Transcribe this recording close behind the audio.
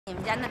你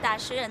们家那大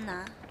诗人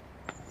呢？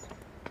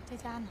在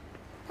家呢。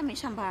他没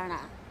上班呢。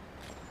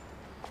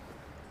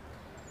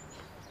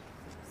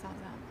嫂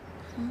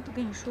子，我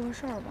跟你说个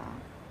事儿吧。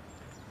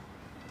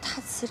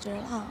他辞职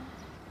了。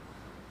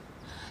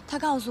他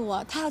告诉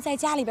我，他要在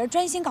家里边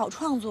专心搞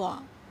创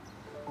作。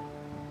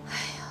哎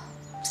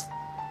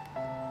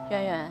呀，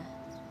圆圆，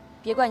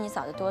别怪你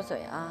嫂子多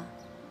嘴啊。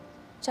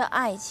这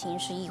爱情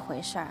是一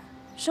回事儿，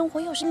生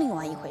活又是另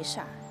外一回事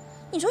儿。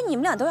你说你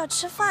们俩都要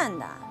吃饭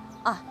的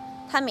啊，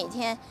他每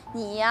天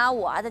你呀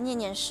我啊的念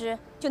念诗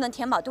就能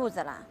填饱肚子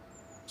了。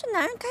这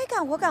男人该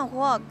干活干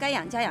活，该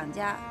养家养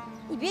家，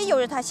你别由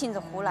着他性子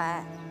胡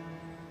来。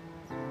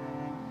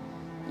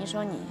你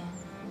说你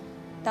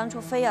当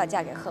初非要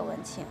嫁给贺文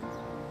庆，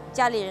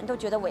家里人都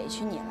觉得委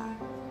屈你了，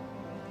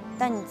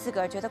但你自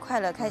个儿觉得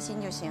快乐开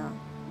心就行。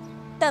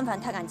但凡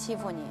他敢欺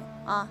负你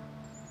啊，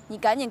你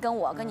赶紧跟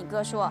我跟你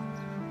哥说，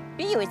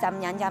别以为咱们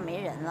娘家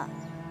没人了，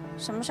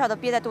什么事儿都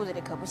憋在肚子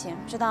里可不行，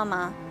知道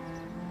吗？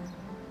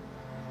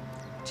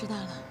知道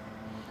了。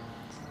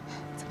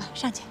走吧，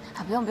上去。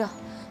啊，不用不用，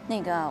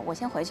那个我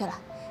先回去了，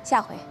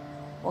下回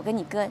我跟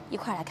你哥一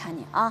块来看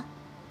你啊。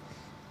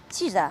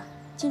记着，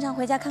经常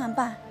回家看看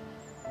爸。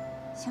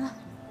行了，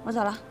我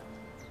走了，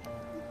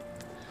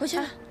回去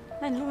了。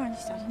那你路上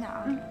小心点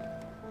啊。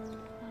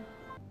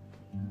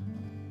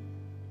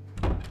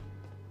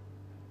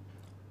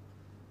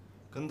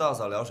跟大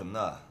嫂聊什么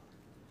呢？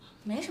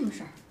没什么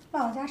事儿，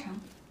唠唠家常。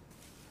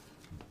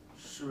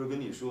是不是跟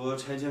你说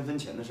拆迁分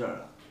钱的事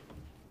儿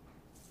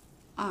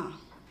啊？啊。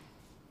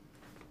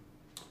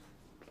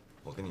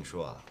我跟你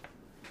说啊，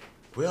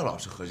不要老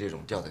是和这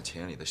种掉在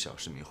钱眼里的小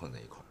市民混在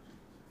一块儿，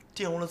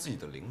玷污了自己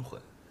的灵魂。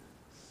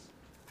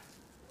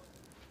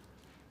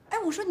哎，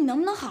我说你能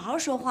不能好好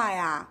说话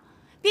呀？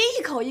别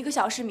一口一个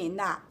小市民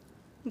的。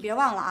你别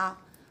忘了啊，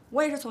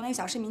我也是从那个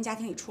小市民家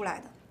庭里出来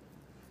的。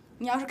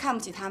你要是看不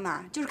起他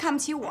们，就是看不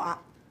起我。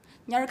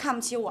你要是看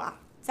不起我，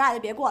咱俩就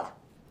别过了。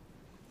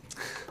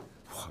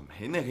我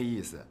没那个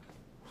意思，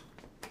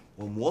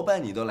我膜拜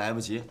你都来不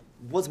及，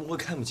我怎么会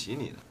看不起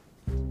你呢？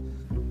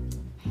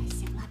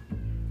行了。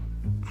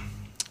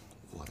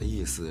我的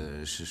意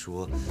思是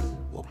说，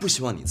我不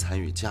希望你参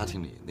与家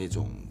庭里那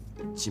种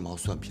鸡毛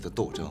蒜皮的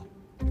斗争。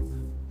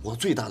我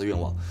最大的愿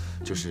望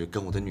就是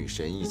跟我的女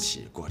神一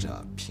起过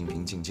着平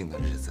平静静的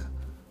日子。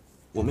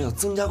我们要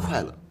增加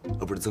快乐，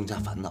而不是增加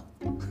烦恼，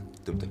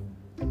对不对？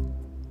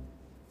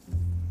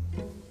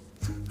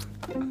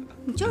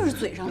你就是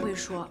嘴上会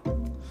说。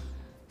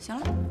行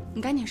了，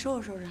你赶紧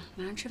收拾收拾，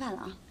马上吃饭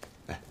了啊。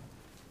哎。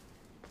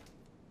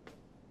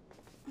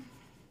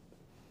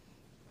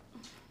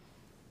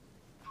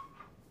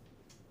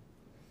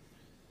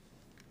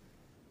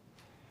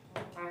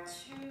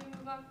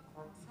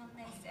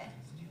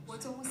我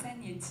中午3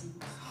年级。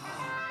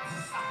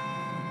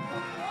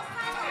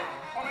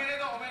我没那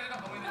个，我没那个，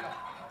我没那个，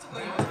这个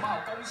有什么好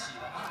恭喜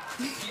的？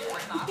别人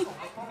拿走了，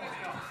我没那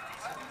个。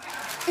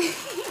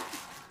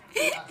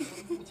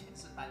目前是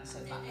单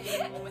身啊，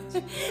我们今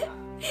天啊，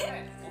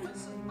对，我们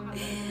是大人。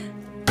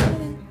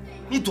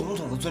你懂不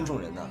懂得尊重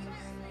人呢？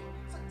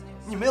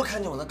你没有看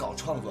见我在搞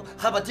创作，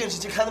还把电视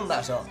机开那么大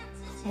声，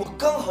我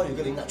刚好有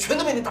个灵感，全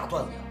都被你打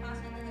断了。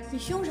你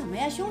凶什么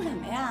呀？凶什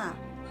么呀？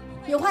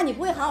有话你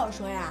不会好好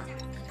说呀？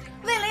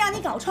为了让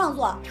你搞创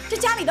作，这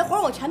家里的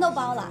活我全都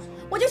包了，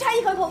我就差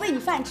一口口喂你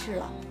饭吃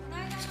了。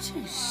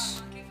真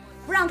是，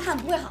不让看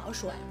不会好好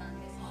说呀。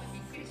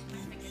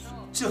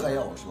这还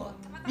要我说？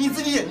你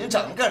自己眼睛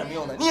长着干什么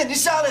用呢？你眼睛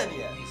瞎了呀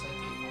你！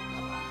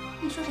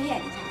你说谁眼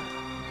睛瞎了？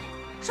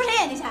说谁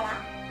眼睛瞎了？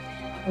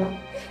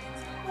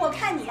我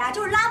看你呀，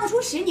就是拉不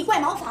出屎，你怪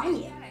茅房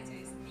你。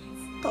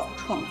搞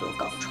创作，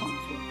搞创作，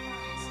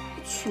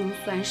穷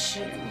酸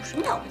诗人有什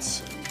么了不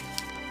起？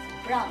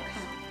不让我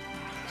看，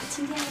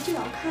今天就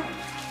要看。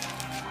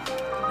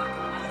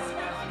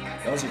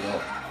杨启荣，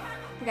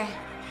不给。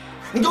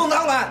你给我拿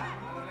过来！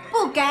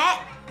不给。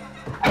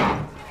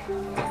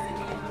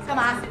干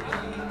嘛？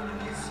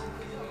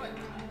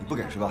你不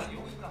给是吧？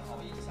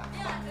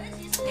哎，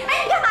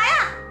你干嘛呀？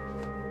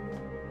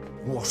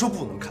我说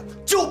不能看，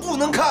就不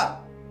能看。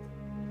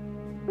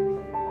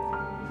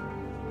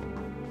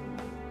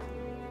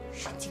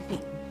神经病！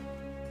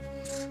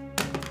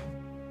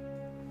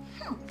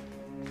哼！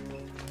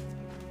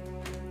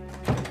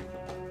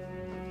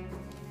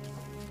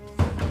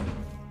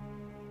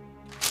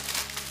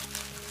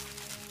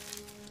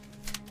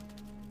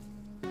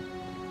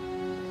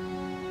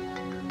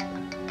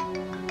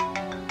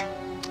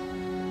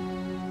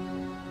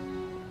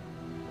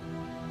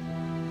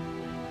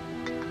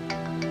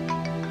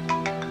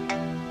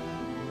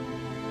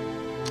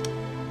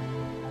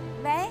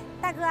喂，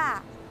大哥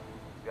啊。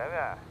圆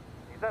圆，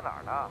你在哪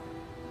儿呢？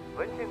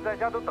文庆在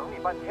家都等你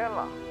半天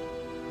了。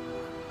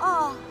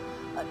哦，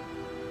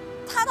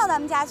他到咱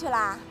们家去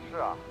了。是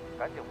啊，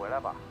赶紧回来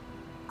吧。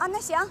啊，那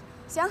行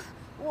行，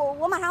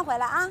我马上回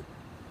来啊。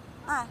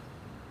哎。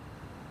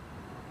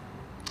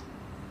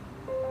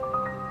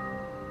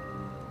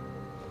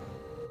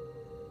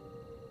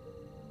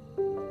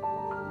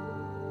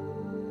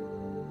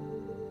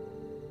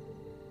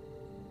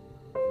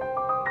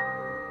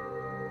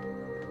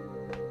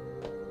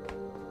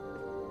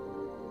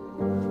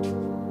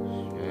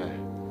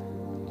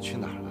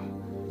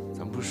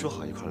说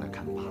好一块来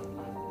看爸的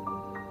吗？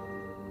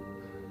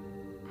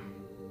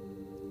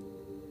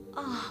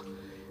哦，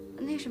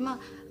那什么，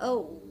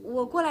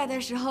我过来的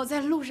时候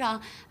在路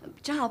上，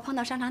正好碰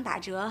到商场打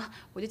折，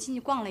我就进去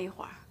逛了一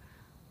会儿。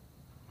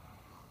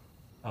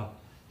啊，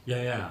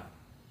圆圆啊，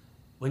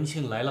文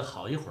庆来了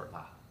好一会儿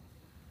吧？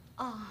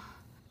哦，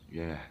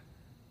圆圆，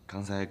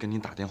刚才跟你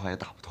打电话也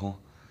打不通，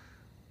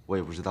我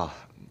也不知道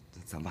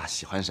咱爸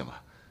喜欢什么，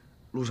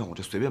路上我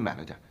就随便买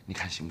了点，你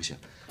看行不行？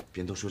别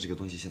人都说这个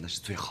东西现在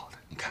是最好的，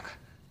你看看。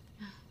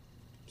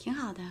挺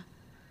好的。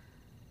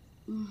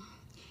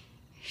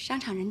商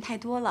场人太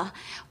多了，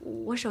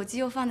我手机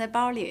又放在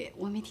包里，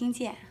我没听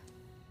见。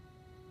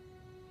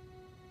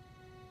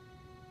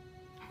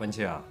文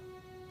庆啊，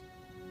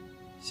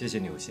谢谢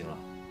你有心了，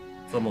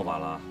这么晚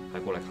了还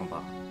过来看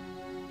爸。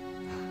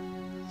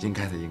应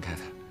该的，应该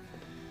的。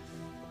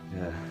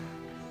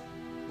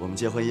我们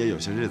结婚也有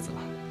些日子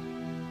了，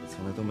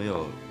从来都没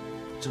有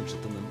正式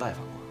登门拜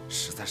访过，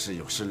实在是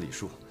有失礼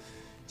数。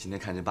今天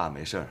看见爸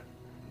没事儿，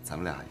咱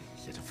们俩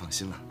也就放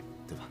心了，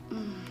对吧？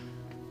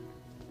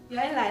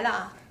圆圆来了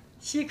啊，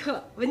稀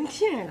客文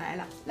庆来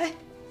了，来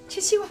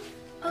吃西瓜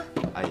啊。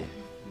阿姨，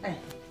哎，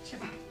吃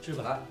吧。吃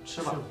吧，来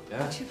吃吧，圆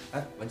圆，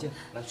哎，文静，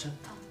来吃。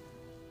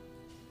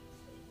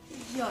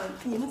哎呀，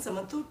你们怎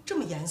么都这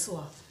么严肃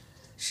啊？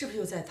是不是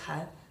又在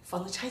谈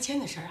房子拆迁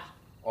的事儿啊？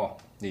哦，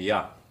你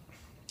呀，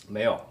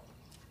没有，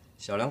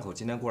小两口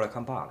今天过来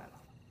看爸来了。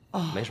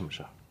哦，没什么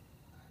事儿。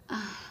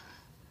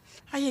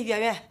哎呀，圆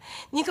圆，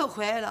你可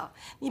回来了！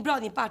你不知道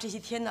你爸这些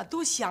天呢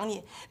多想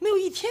你，没有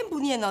一天不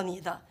念叨你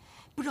的。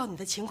不知道你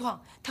的情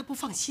况，他不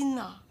放心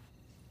呢。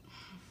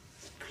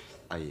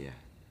阿姨，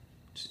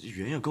这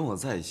圆圆跟我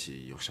在一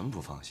起有什么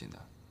不放心的？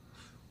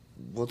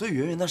我对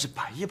圆圆那是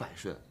百依百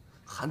顺，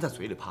含在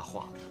嘴里怕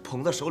化，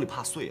捧在手里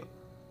怕碎了。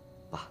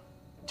爸，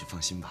你就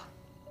放心吧。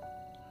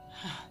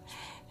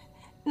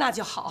那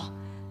就好，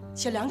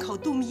小两口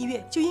度蜜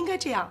月就应该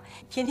这样，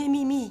甜甜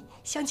蜜蜜，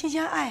相亲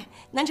相爱，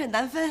难舍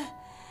难分。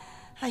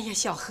哎呀，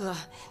小何，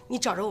你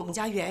找着我们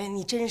家圆圆，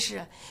你真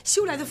是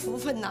修来的福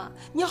分呐！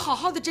你要好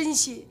好的珍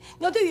惜，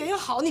你要对圆圆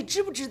好，你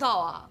知不知道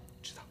啊？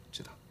知道，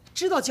知道。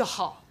知道就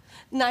好，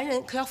男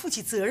人可要负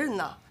起责任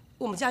呐。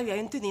我们家圆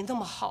圆对你那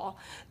么好，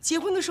结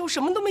婚的时候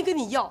什么都没跟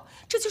你要，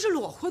这就是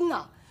裸婚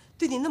呐。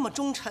对你那么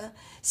忠诚，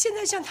现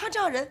在像他这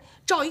样人，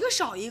找一个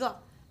少一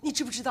个，你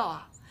知不知道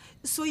啊？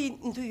所以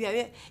你对圆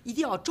圆一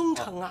定要忠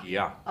诚啊！姨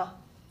呀，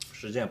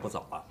时间也不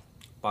早了，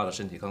爸的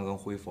身体刚刚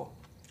恢复，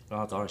让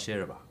他早点歇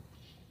着吧。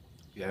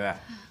圆圆，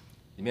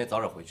你们也早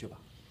点回去吧。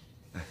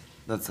哎，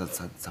那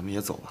咱们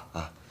也走吧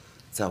啊，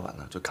再晚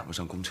了就赶不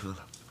上公车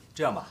了。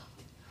这样吧，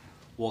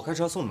我开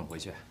车送你们回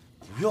去。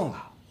不用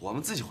了，我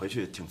们自己回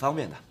去挺方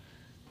便的，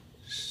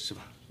是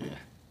吧，圆圆？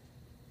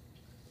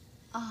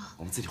啊，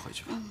我们自己回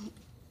去吧。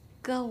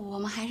哥，我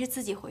们还是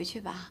自己回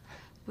去吧，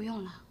不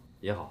用了。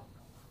也好，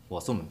我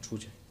送你们出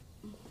去。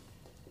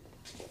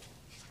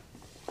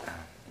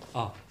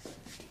啊，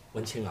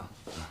文清啊，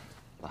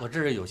我这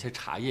儿有些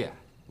茶叶，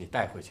你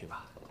带回去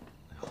吧。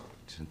哎呦，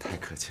真太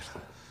客气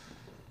了。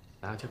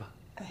拿去吧。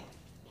哎，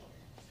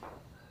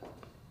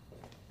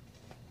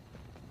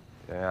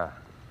圆圆，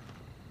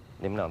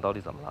你们俩到底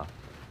怎么了？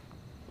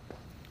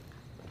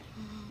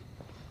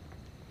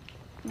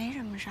没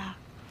什么事儿。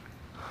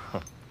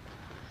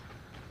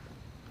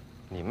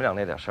你们俩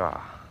那点事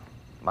儿，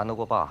瞒得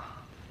过爸，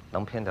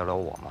能骗得了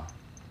我吗？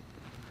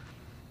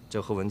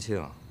这何文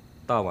庆，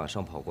大晚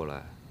上跑过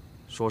来，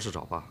说是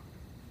找爸，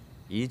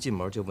一进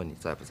门就问你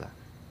在不在，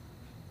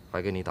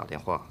还给你打电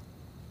话，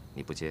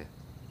你不接。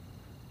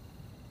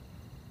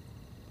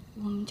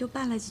我们就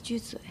拌了几句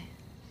嘴。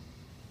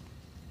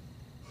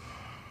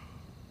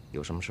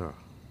有什么事儿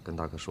跟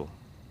大哥说，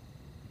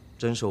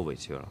真受委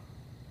屈了，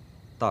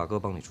大哥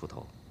帮你出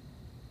头，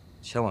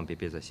千万别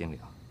憋在心里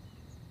啊。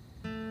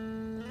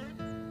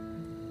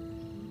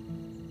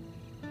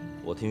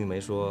我听玉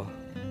梅说，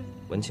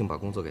文庆把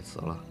工作给辞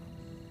了。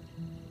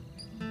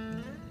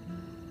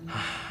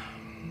唉，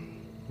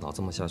老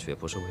这么下去也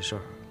不是回事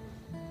儿，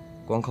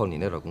光靠你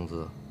那点工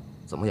资，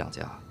怎么养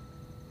家？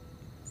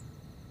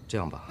这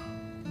样吧，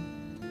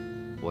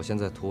我现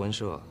在图文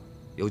社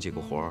有几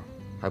个活儿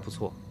还不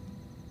错，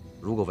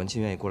如果文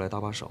庆愿意过来搭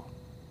把手，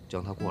就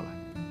让他过来，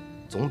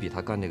总比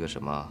他干那个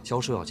什么销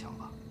售要强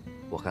吧。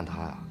我看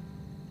他呀，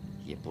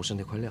也不是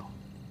那块料，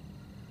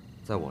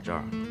在我这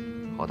儿，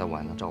好歹我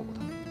还能照顾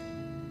他。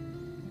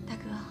大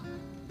哥，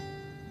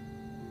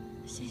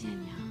谢谢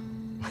你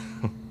啊。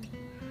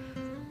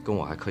跟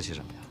我还客气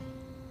什么呀？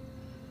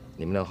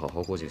你们俩好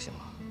好过就行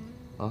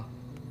了，啊。